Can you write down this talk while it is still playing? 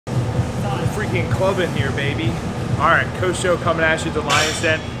freaking clubbing here, baby. All right, Coach Joe coming at you at the Lions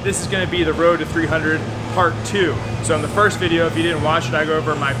Den. This is gonna be the Road to 300 Part 2. So in the first video, if you didn't watch it, I go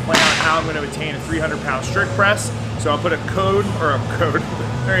over my plan on how I'm gonna attain a 300-pound strict press. So I'll put a code,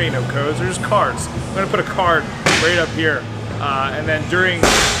 there ain't no codes, they're just cards. I'm gonna put a card right up here. And then during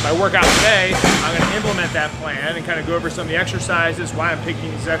my workout today, I'm gonna implement that plan and kind of go over some of the exercises, why I'm picking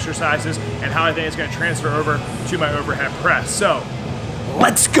these exercises, and how I think it's gonna transfer over to my overhead press. So,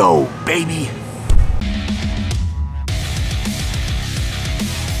 let's go, baby.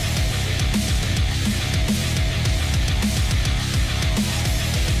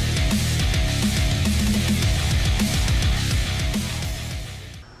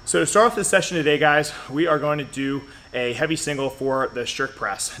 So to start off this session today, guys, we are going to do a heavy single for the strict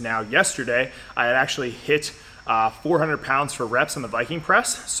press. Now, yesterday, I had actually hit 400 pounds for reps on the Viking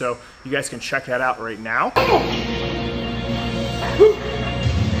press, so you guys can check that out right now.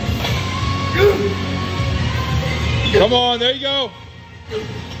 Come on, there you go.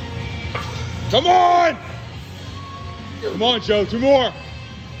 Come on! Come on, Joe, 2 more.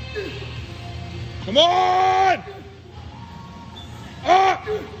 Come on! Ah!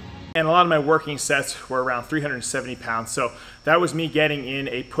 And a lot of my working sets were around 370 pounds. So that was me getting in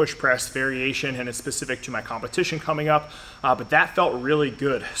a push press variation, and it's specific to my competition coming up. But that felt really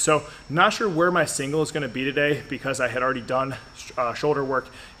good. So not sure where my single is gonna be today because I had already done shoulder work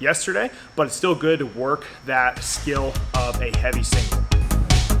yesterday, but it's still good to work that skill of a heavy single.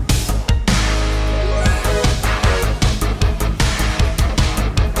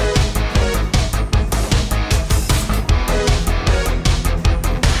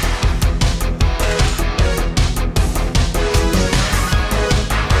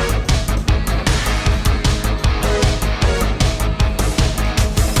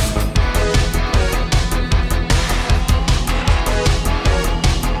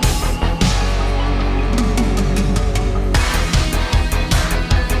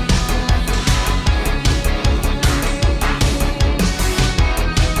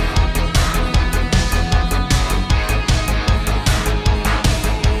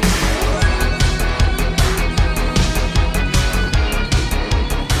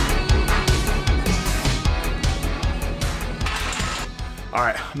 All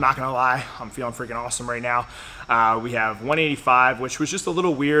right, I'm not gonna lie, I'm feeling freaking awesome right now. We have 185, which was just a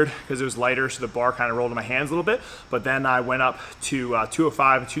little weird because it was lighter, so the bar kind of rolled in my hands a little bit, but then I went up to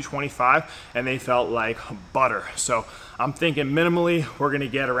 205 and 225, and they felt like butter. So I'm thinking minimally, we're gonna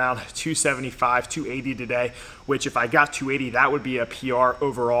get around 275, 280 today, which if I got 280, that would be a PR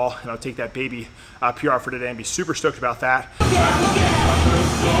overall, and I'll take that baby PR for today and be super stoked about that.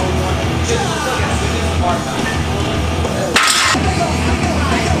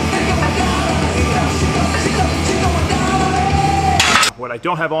 What I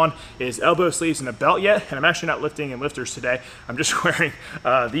don't have on is elbow sleeves and a belt yet, and I'm actually not lifting in lifters today. I'm just wearing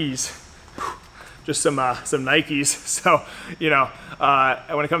these, just some Nikes. So, you know,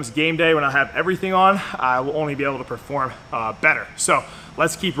 when it comes to game day, when I have everything on, I will only be able to perform better. So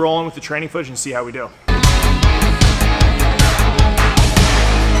let's keep rolling with the training footage and see how we do.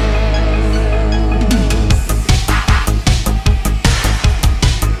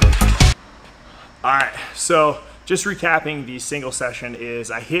 All right, so just recapping the single session is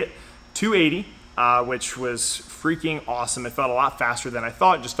I hit 280, which was freaking awesome. It felt a lot faster than I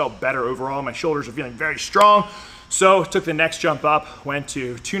thought. It just felt better overall. My shoulders are feeling very strong. So took the next jump up, went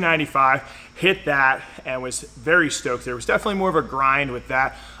to 295, hit that, and was very stoked. There was definitely more of a grind with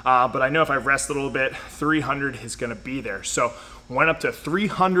that, but I know if I rest a little bit, 300 is gonna be there. So went up to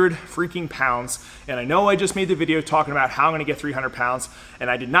 300 freaking pounds, and I know I just made the video talking about how I'm gonna get 300 pounds, and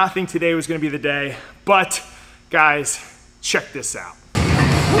I did not think today was gonna be the day, but guys, check this out.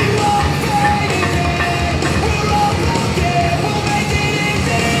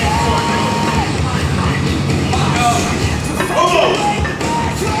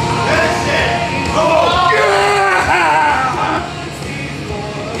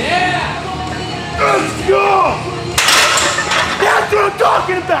 Let's go! That's what I'm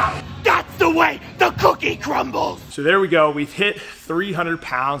talking about! That's the way the cookie crumbles! So there we go, we've hit 300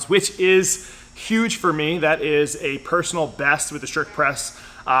 pounds, which is huge for me. That is a personal best with the strict press.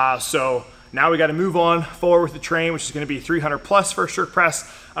 So now we got to move on forward with the train, which is going to be 300 plus for a strict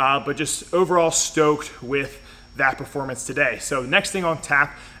press, but just overall stoked with that performance today. So the next thing on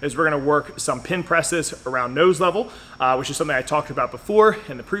tap is we're going to work some pin presses around nose level, which is something I talked about before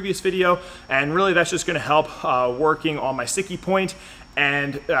in the previous video, and really that's just going to help working on my sticky point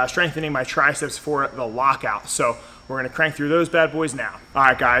and strengthening my triceps for the lockout. So we're gonna crank through those bad boys now. All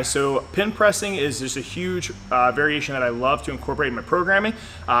right, guys, so pin pressing is just a huge variation that I love to incorporate in my programming.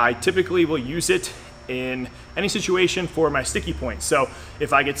 I typically will use it in any situation for my sticky points. So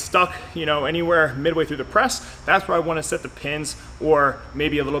if I get stuck, anywhere midway through the press, that's where I want to set the pins, or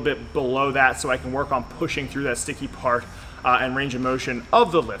maybe a little bit below that, so I can work on pushing through that sticky part and range of motion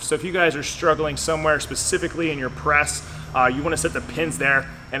of the lift. So if you guys are struggling somewhere specifically in your press, you want to set the pins there,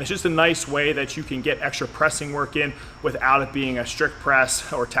 and it's just a nice way that you can get extra pressing work in without it being a strict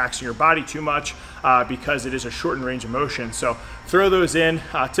press or taxing your body too much, because it is a shortened range of motion. So throw those in.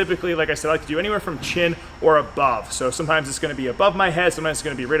 Typically, like I said, I like to do anywhere from chin or above. So sometimes it's going to be above my head, sometimes it's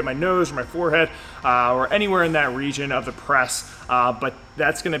going to be right at my nose or my forehead, or anywhere in that region of the press. But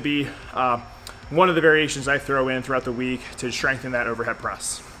that's going to be one of the variations I throw in throughout the week to strengthen that overhead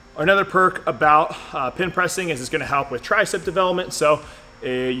press. Another perk about pin pressing is it's going to help with tricep development. So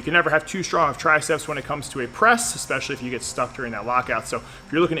you can never have too strong of triceps when it comes to a press, especially if you get stuck during that lockout. So if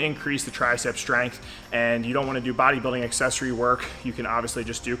you're looking to increase the tricep strength and you don't want to do bodybuilding accessory work, you can obviously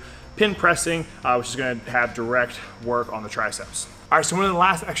just do pin pressing, which is going to have direct work on the triceps. All right, so one of the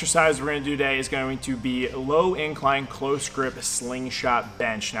last exercises we're going to do today is going to be low incline, close grip slingshot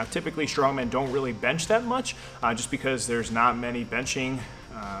bench. Now, typically strongmen don't really bench that much, just because there's not many benching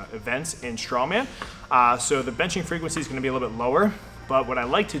events in strongman. So the benching frequency is going to be a little bit lower. But what I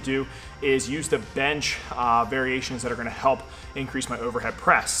like to do is use the bench variations that are going to help increase my overhead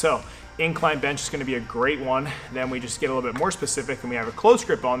press. So incline bench is going to be a great one. Then we just get a little bit more specific and we have a close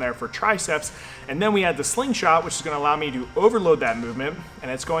grip on there for triceps. And then we add the slingshot, which is going to allow me to overload that movement.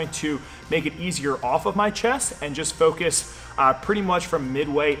 And it's going to make it easier off of my chest and just focus pretty much from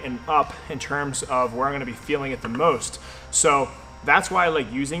midway and up in terms of where I'm going to be feeling it the most. So that's why I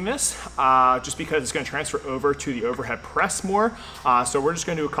like using this, just because it's going to transfer over to the overhead press more. So we're just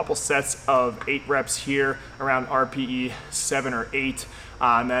going to do a couple sets of 8 reps here around RPE 7 or 8,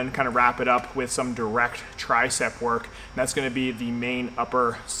 and then kind of wrap it up with some direct tricep work. And that's going to be the main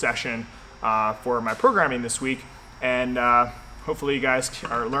upper session for my programming this week. And hopefully you guys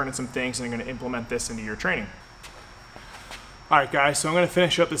are learning some things and are going to implement this into your training. All right, guys, so I'm going to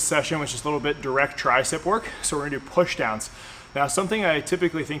finish up this session with just a little bit direct tricep work. So we're going to do push downs. Now, something I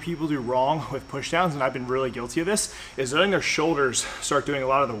typically think people do wrong with pushdowns, and I've been really guilty of this, is letting their shoulders start doing a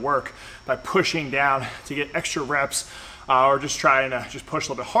lot of the work by pushing down to get extra reps, or just trying to just push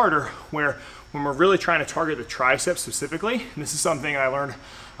a little bit harder, where when we're really trying to target the triceps specifically, and this is something I learned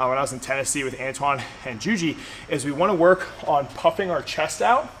when I was in Tennessee with Antoine and Juji, is we want to work on puffing our chest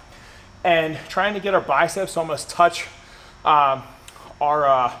out and trying to get our biceps to almost touch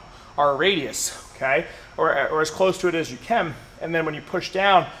our radius, okay? Or as close to it as you can. And then when you push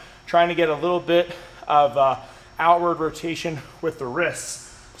down, trying to get a little bit of outward rotation with the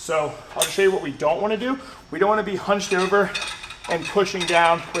wrists. So I'll show you what we don't want to do. We don't want to be hunched over and pushing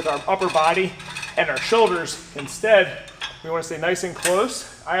down with our upper body and our shoulders. Instead, we want to stay nice and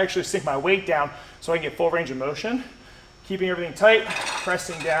close. I actually sink my weight down so I can get full range of motion. Keeping everything tight,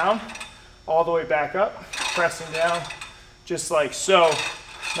 pressing down, all the way back up, pressing down, just like so.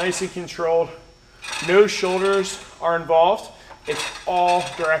 Nice and controlled. No shoulders are involved. It's all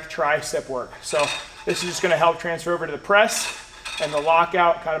direct tricep work. So this is just going to help transfer over to the press and the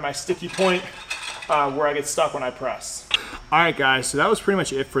lockout, kind of my sticky point where I get stuck when I press. All right, guys, so that was pretty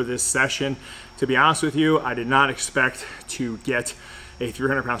much it for this session. To be honest with you, I did not expect to get a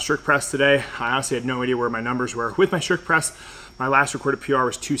 300-pound strict press today. I honestly had no idea where my numbers were with my strict press. My last recorded PR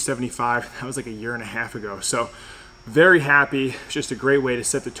was 275. That was like a year and a half ago. So very happy. It's just a great way to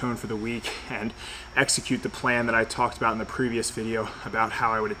set the tone for the week and execute the plan that I talked about in the previous video about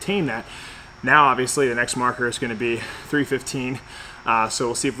how I would attain that. Now, obviously, the next marker is going to be 315. So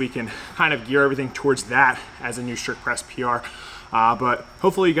we'll see if we can kind of gear everything towards that as a new strict press PR. But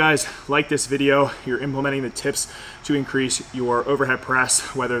hopefully you guys like this video. You're implementing the tips to increase your overhead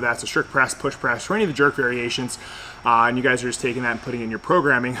press, whether that's a strict press, push press, or any of the jerk variations. And you guys are just taking that and putting it in your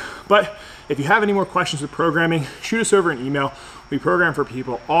programming. But if you have any more questions with programming, shoot us over an email. We program for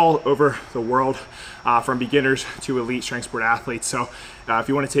people all over the world, from beginners to elite strength sport athletes. So if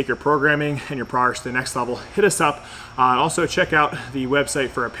you want to take your programming and your progress to the next level, hit us up. Also check out the website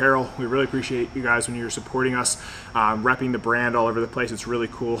for apparel. We really appreciate you guys when you're supporting us, repping the brand all over the place. It's really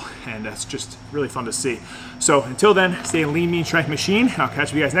cool, and it's just really fun to see. So until then, stay a lean, mean strength machine. I'll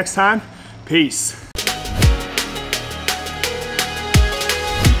catch you guys next time. Peace.